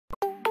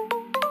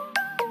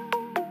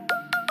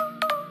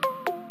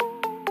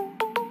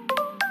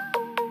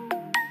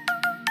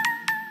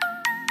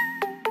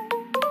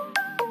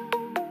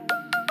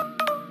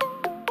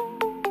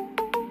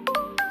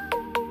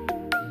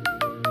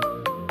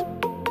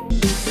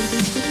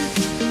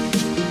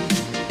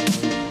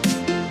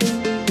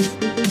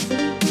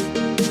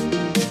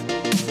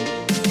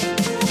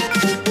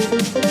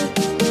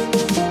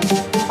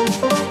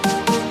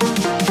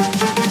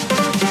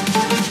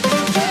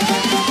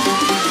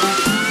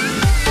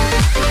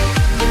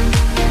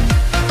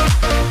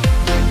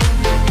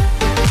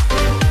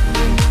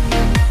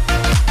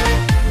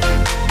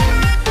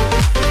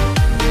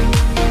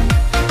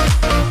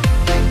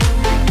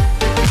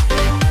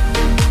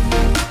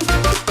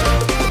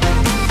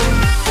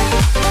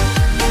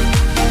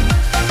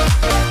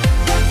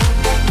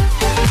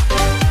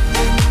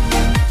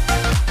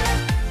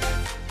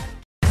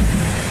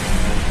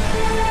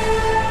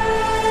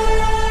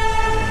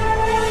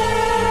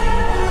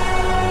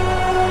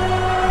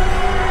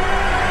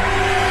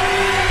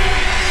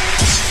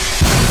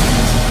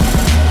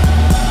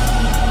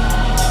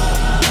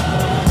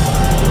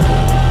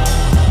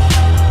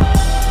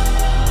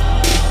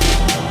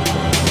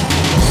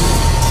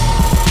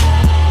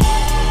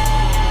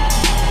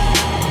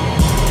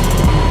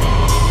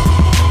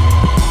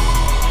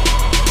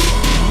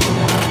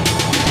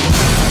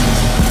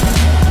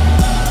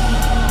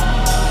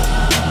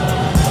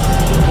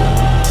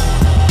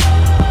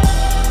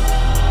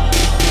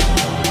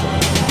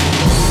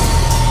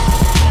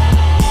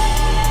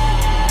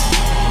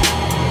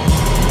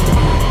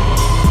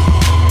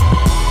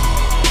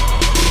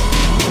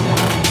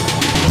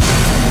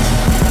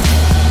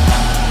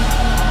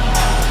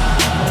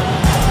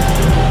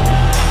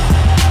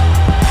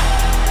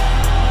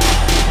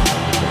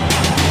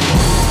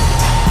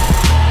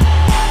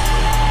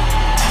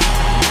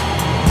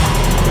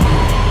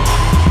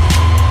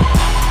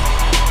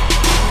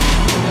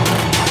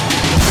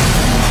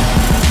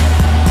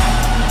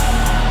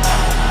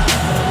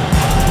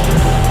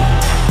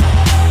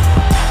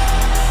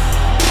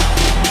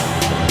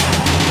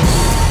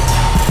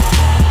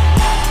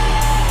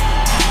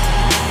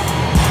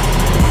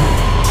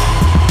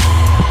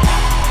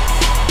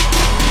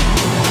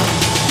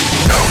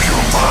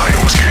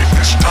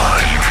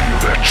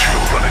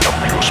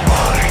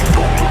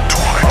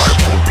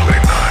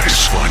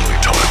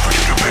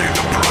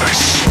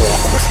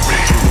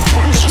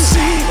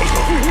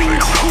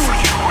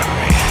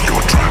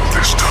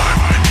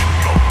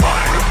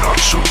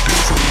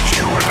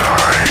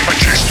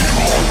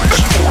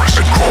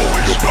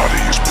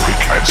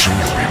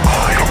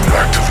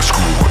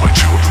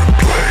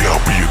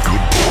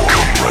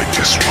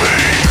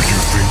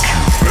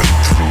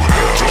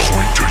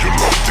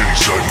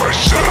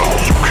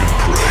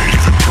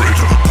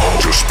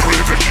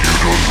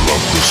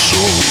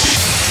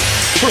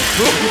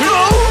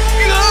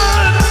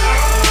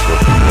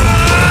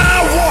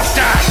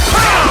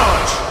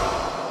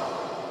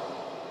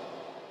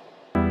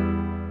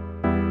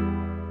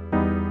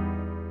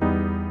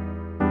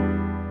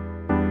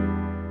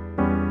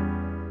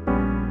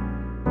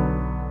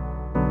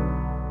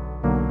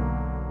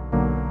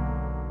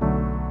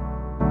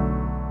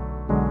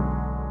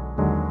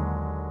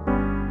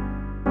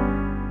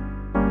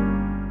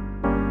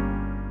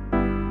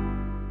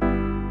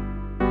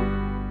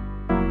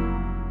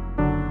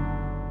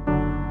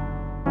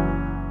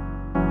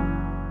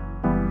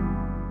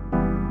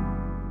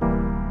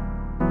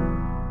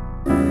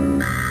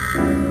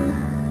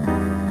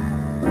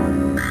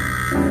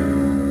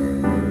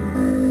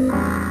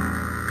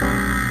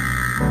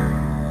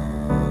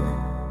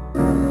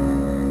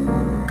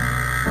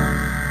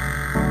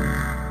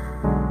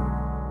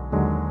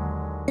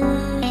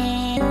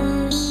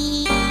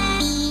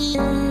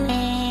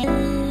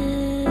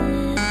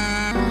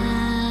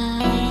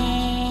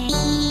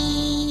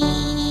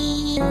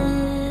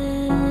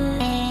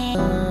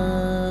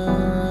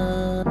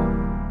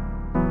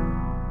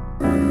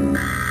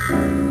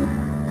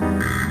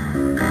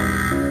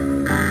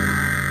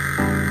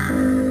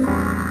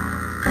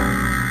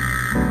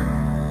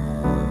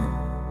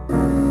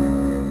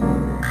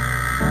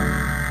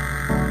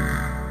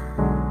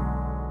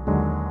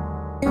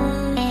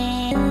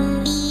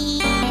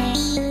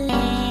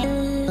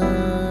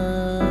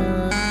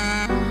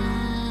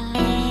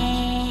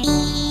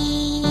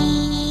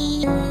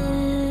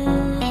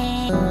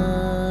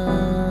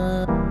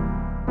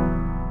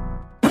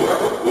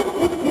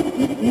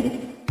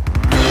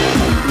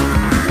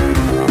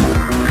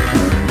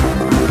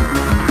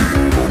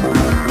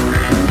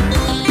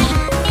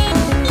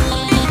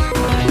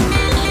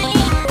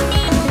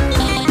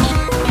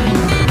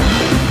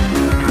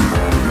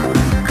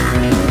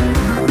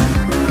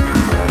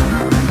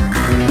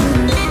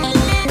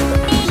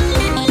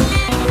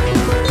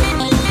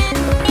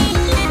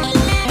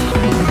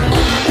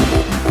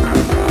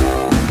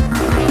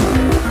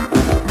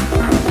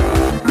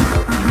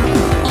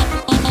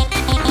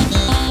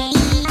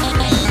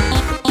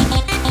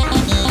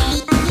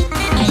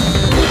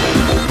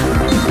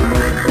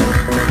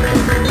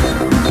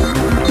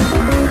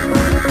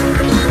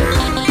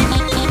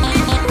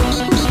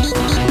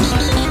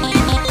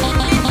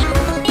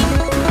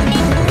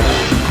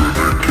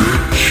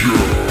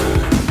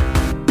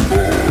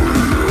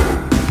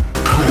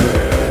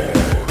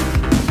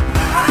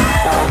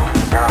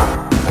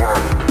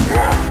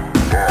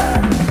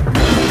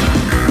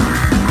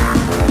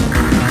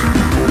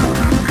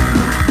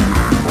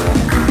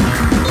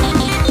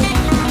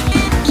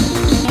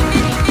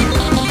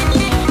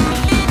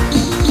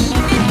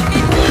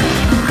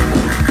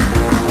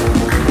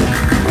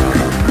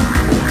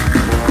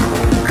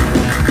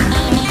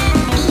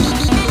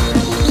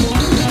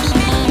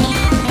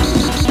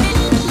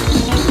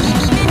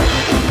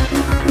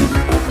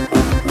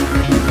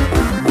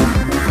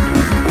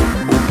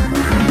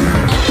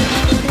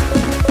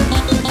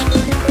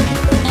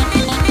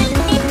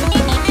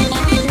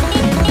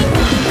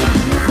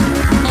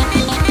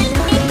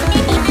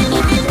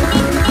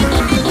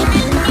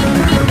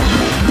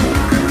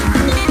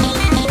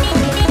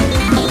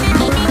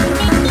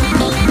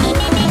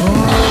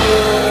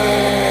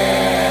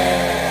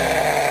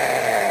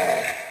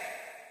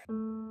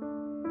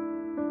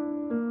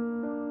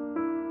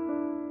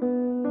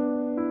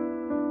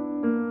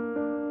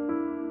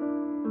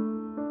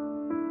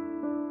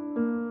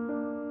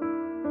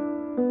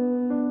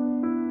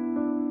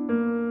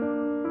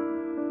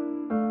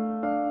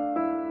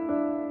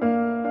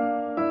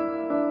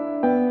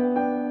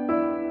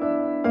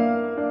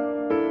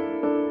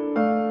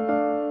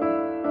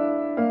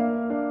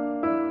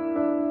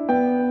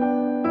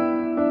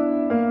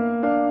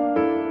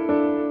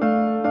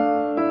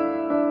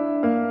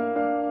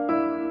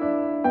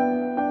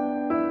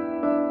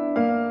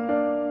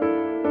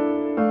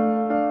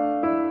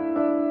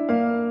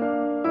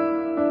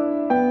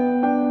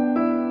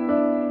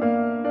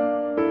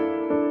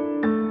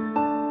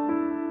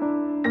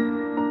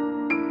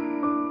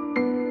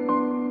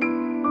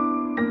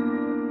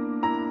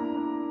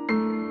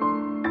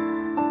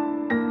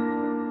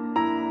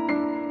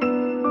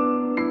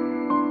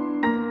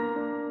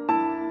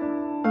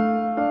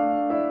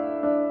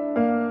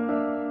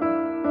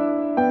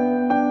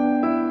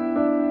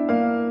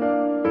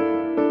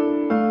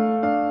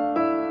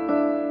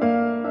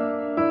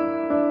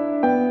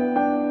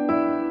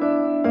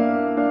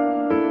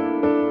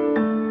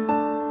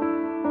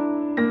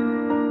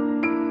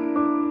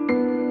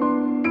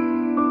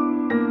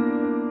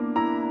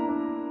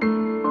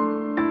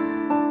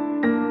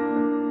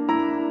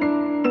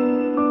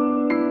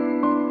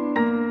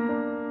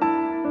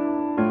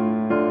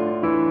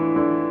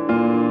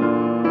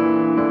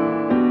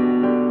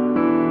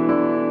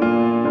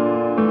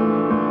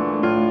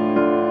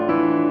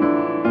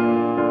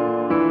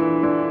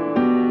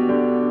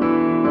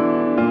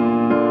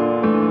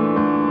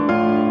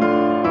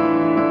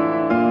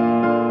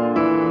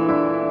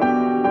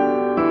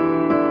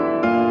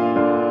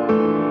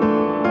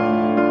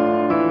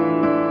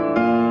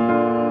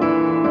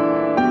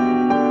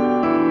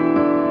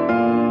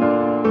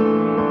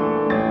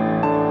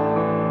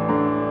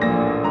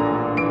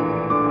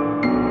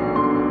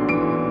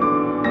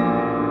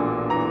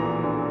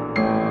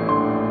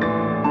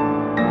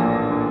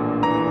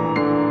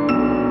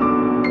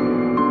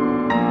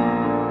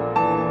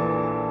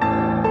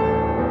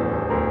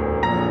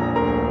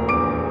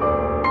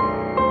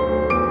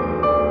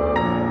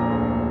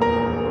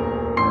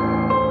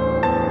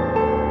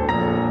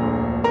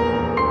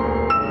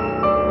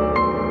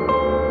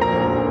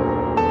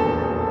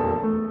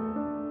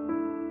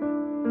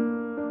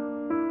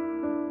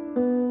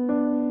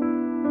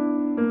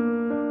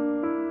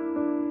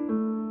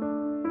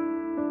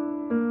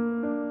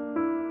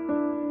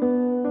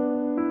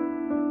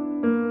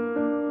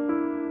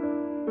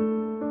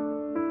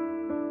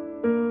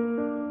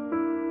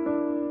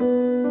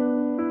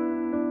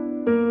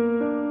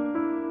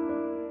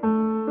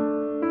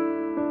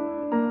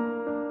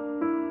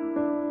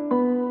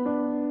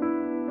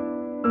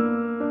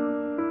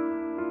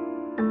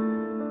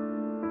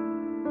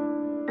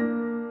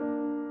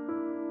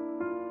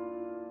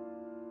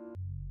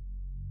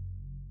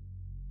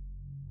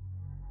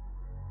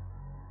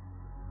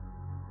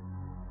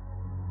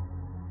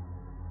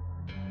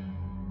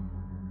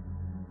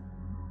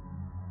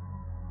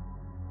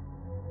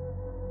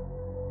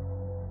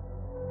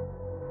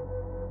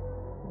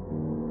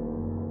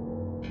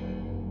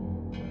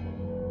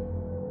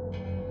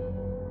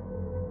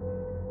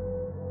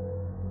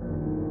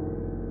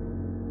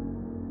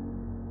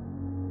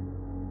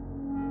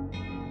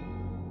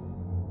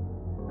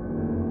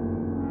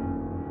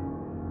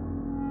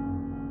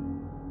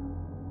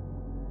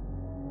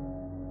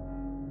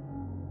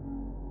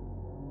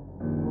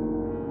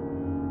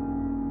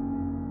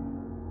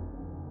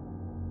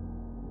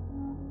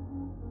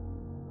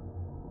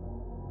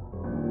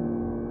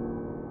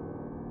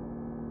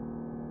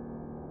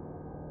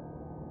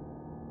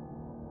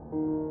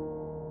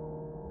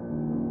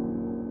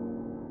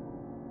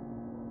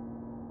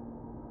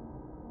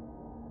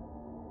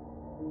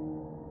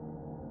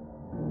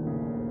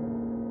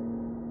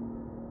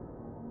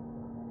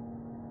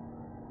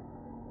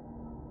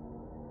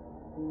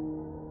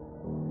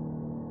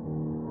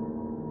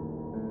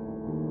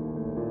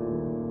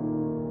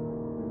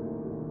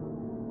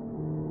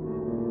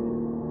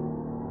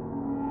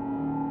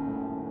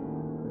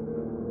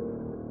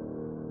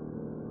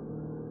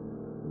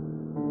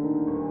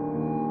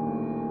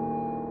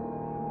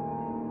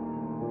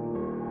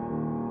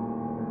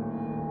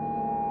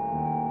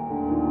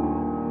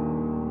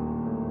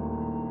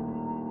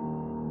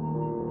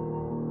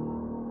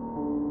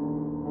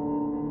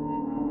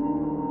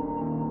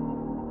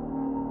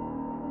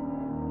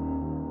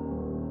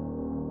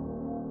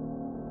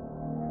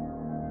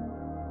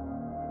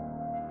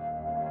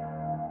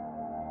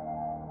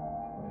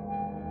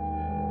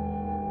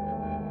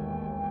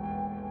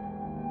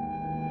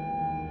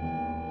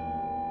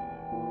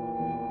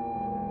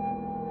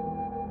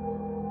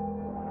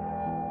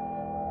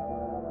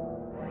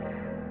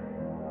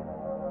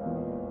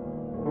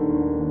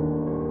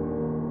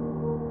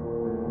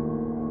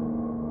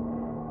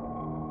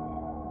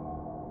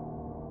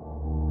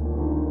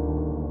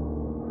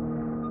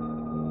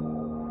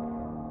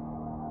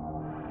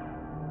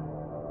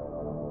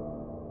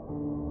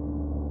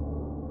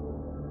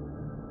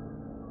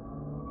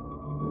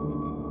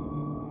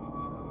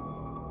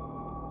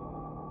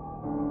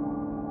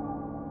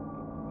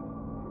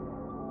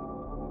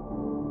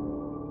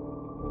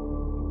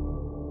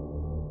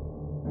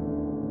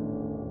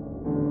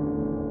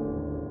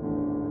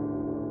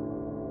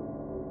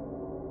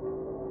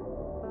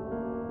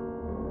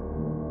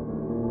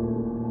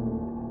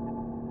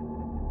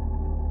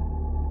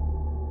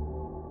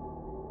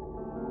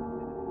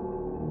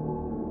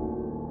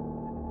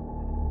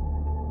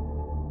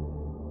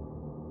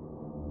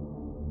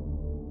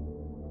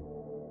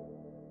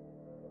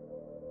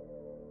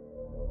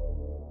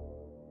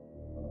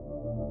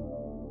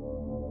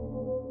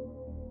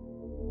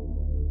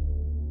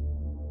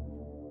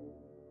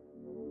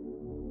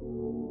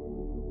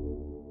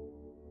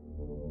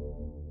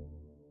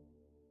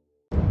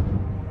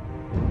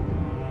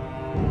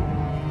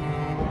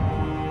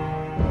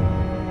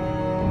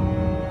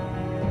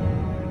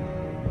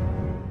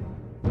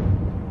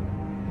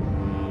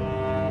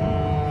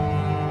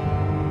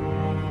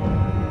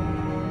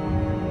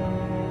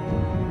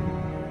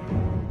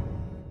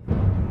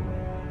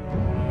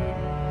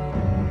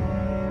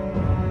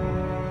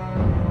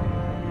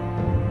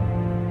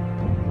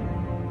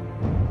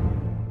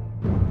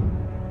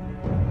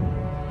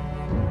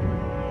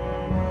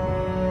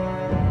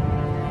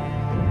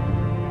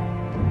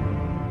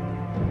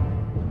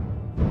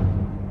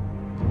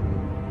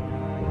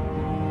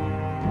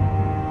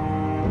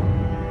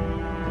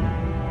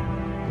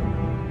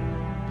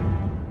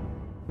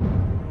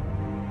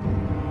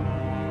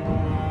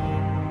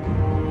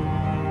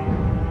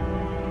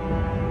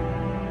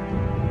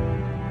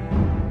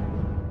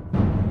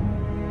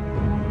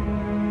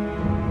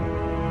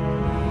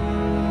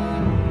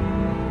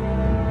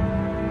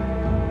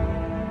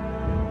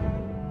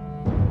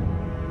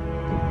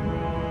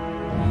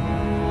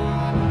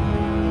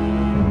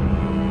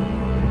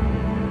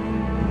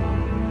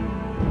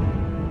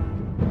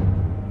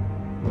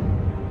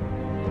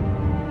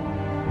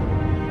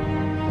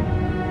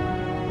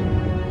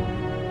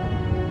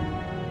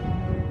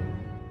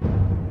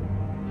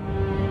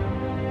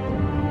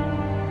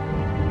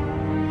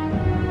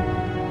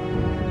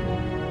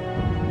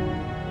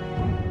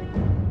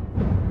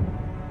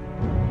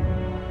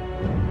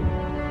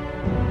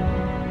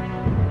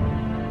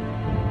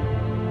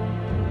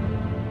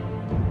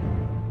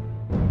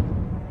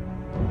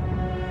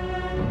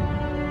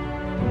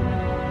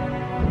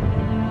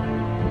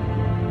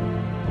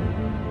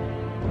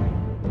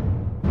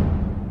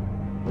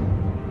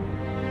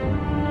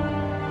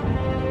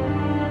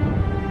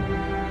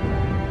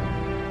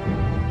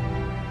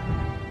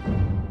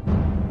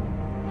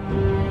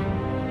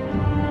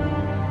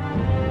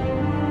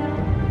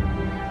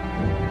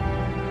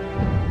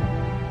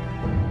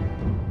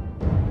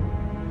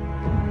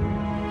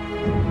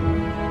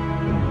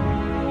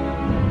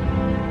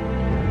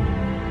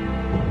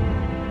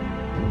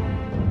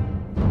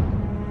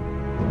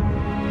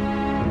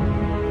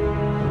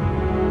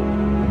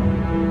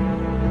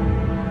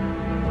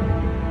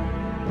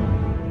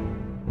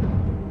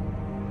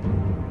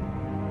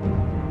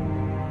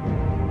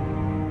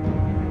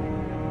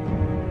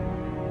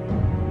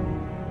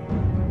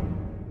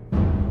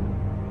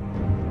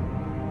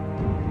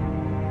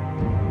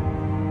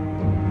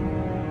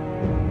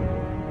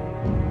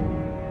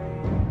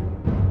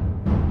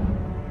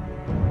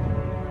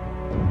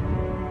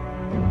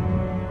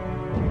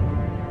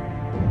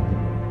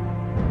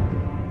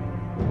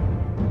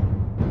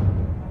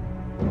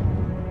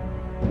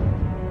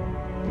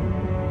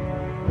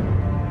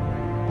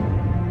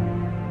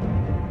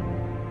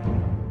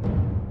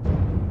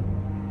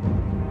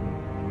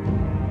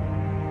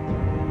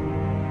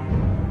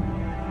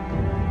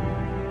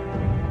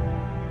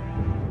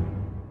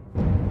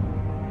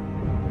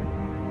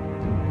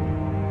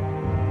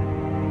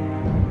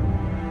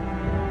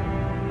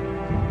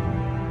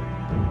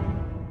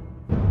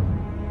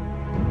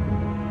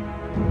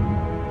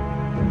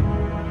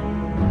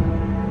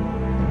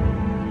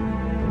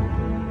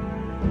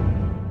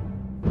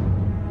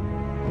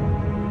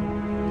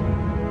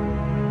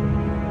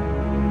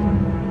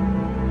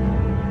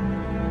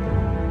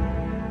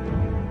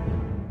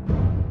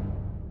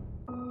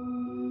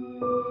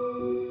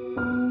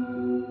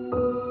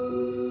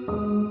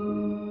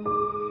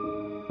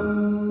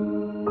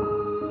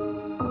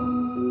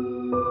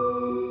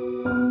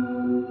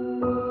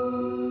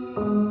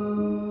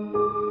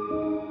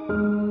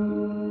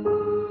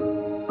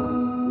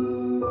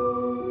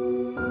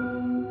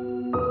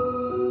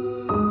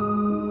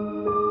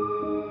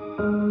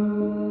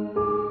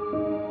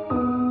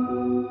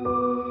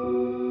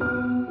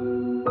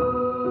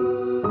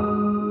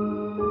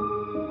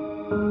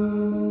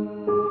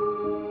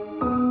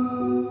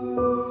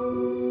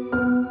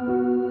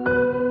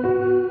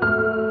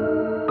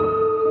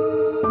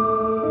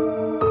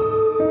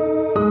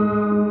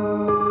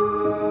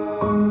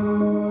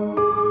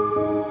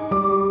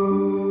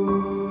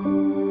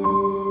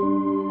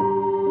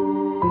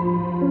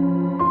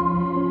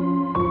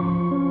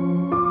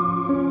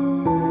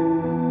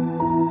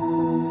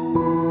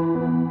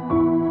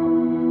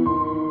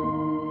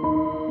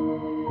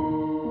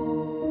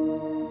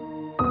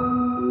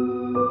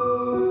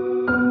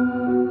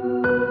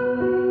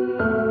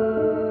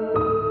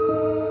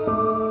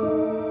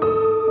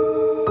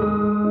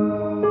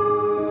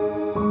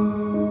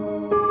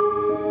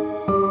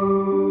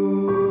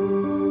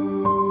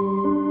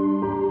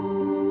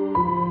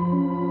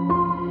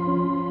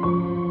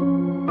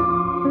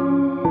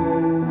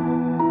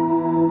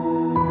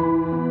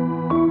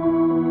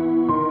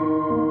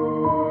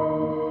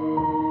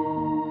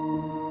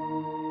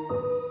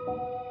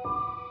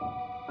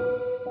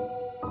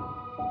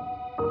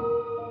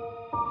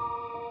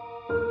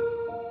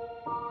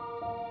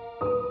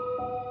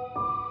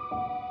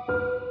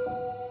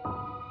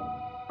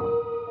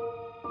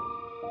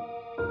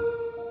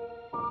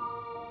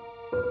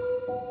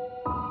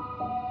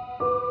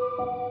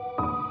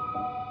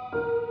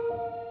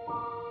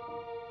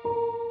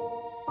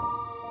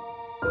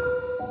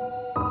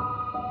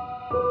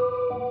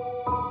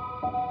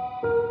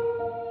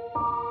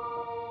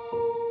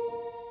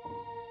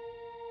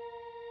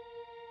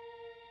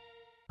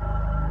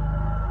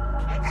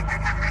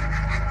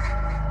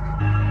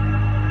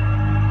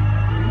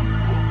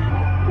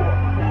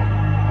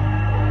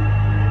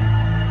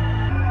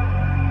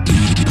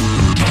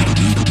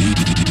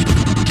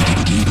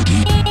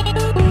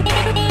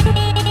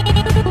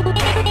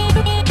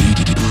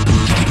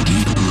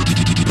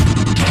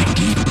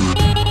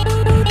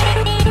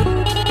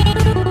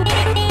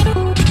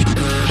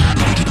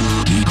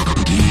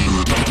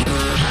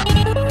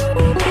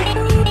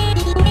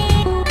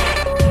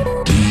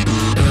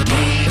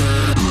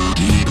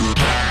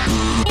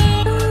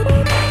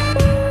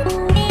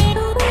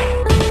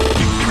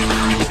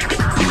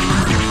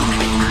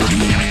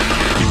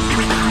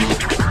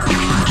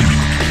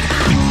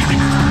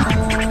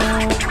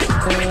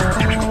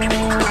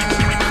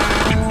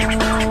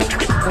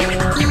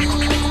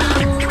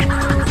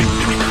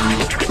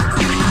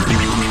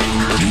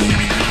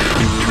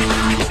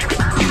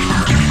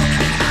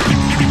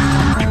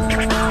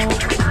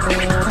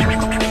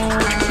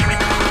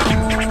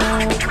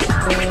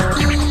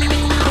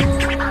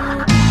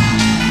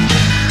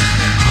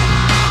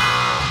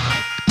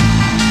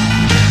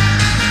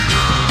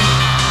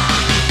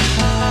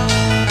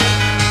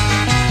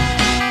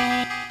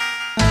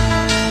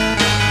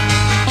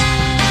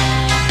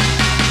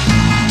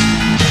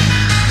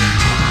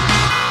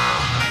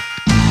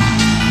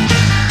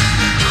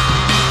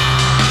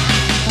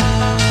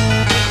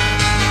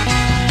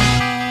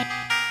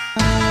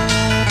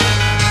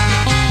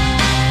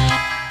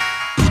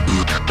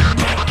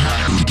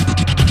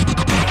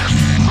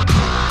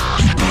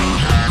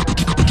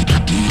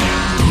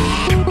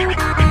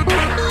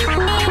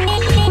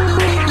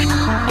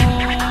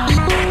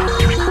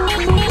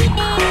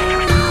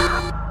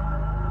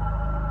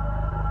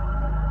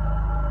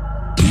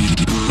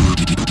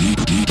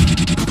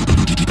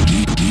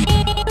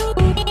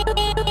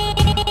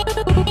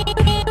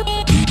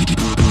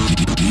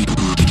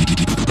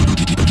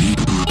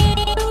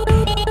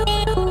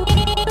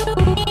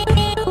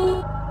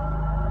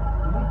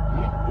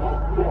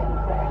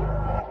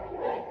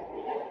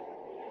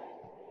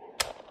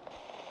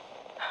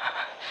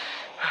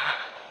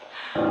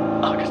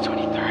August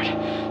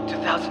 23rd,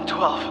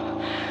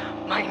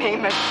 2012. My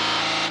name is...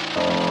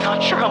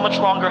 Not sure how much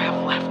longer I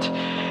have left.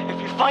 If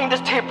you find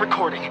this tape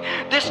recording,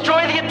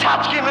 destroy the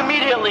attached game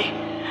immediately.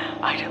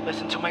 I didn't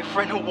listen to my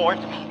friend who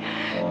warned me.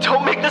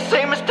 Don't make the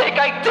same mistake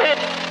I did!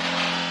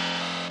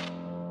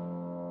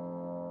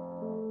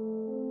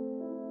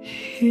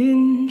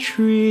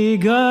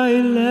 Intrigue, I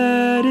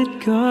let it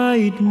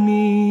guide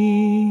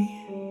me.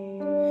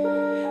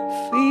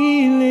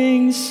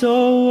 Feeling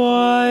so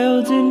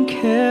wild and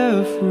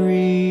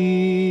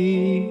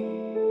carefree.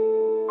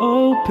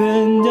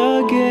 Opened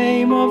a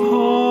game of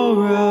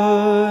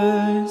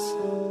horrors,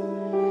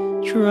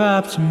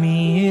 trapped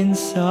me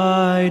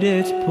inside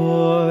its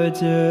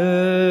borders.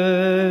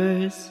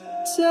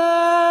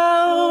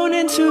 Down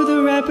into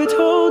the rabbit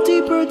hole,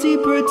 deeper,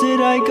 deeper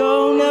did I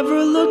go,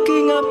 never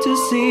looking up to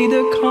see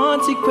the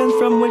consequence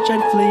from which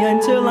I'd flee,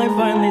 until I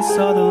finally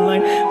saw the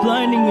line,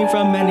 blinding me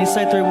from any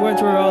sight. 3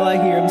 words were all I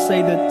hear him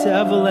say. The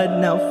devil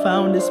had now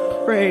found his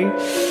prey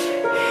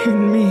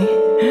in me.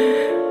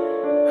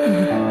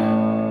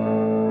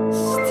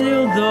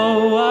 Still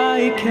though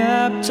I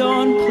kept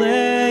on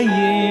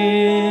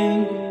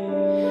playing,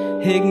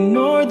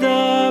 ignore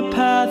the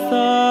path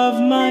of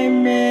my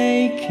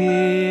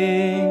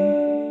making.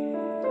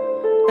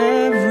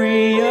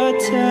 Every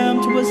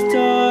attempt was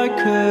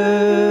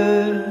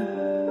darker,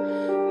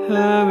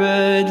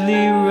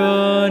 hurriedly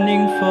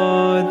running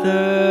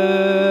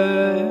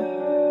farther,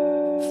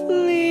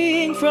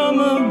 fleeing from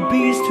a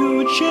beast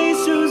who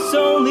chased, whose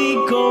only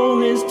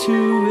goal is to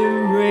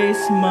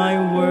erase my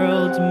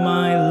world,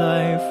 my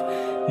life,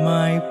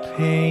 my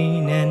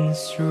pain and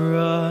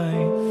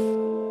strife.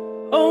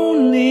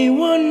 Only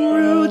one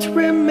route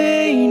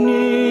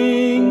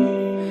remaining,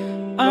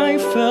 I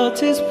felt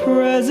his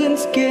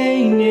presence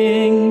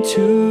gaining.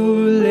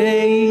 Too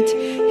late,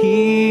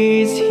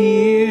 he's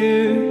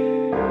here,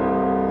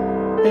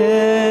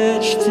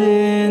 etched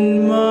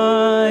in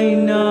my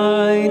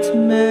nightmarish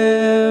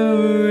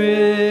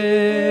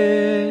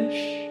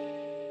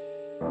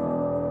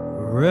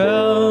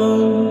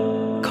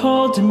realm.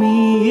 Called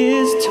me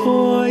his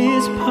toy,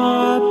 his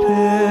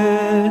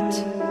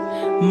puppet.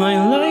 My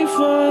life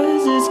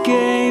was his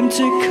game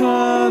to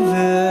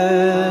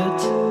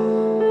covet.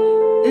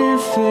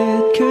 If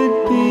it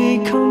could be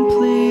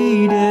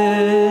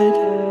completed,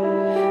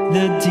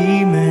 the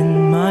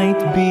demon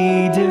might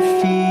be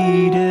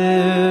defeated.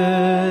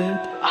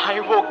 I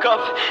woke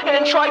up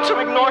and tried to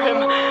ignore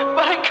him,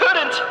 but I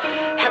couldn't.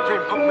 Every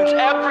moment,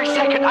 every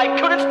second, I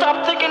couldn't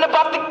stop thinking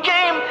about the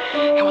game.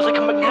 It was like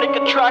a magnetic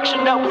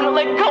attraction that wouldn't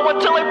let go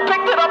until I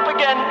picked it up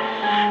again.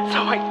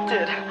 So I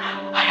did.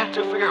 I had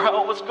to figure out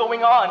what was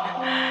going on.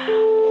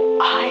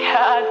 I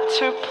had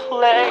to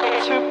play,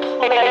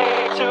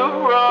 to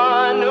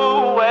run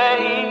away.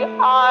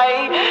 I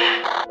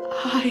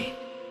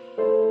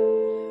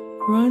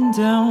run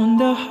down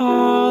the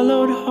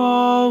hollowed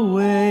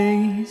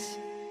hallways,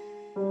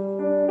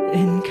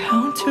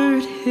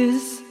 encountered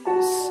his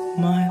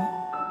smile.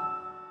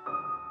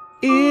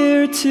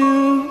 Ear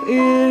to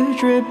ear,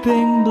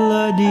 dripping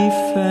bloody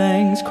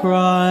fangs,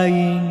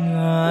 crying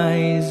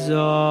eyes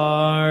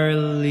are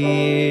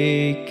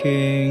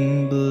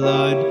leaking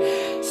blood,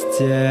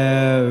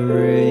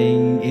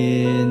 staring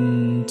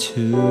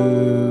into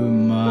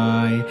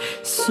my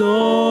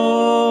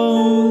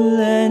soul,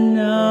 and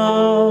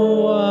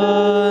now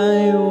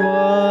I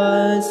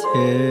was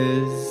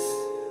his.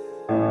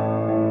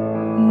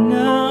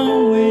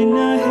 Now in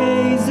a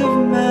haze of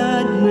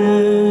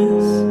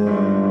madness,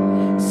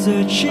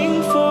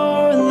 searching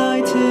for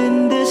light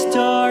in this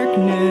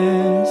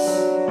darkness.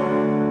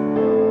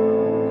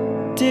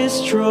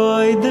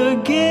 Destroy the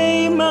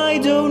game, I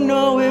don't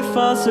know if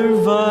I'll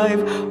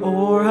survive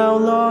or how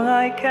long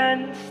I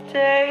can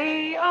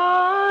stay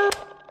on.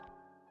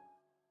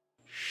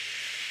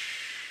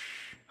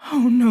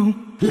 Oh no.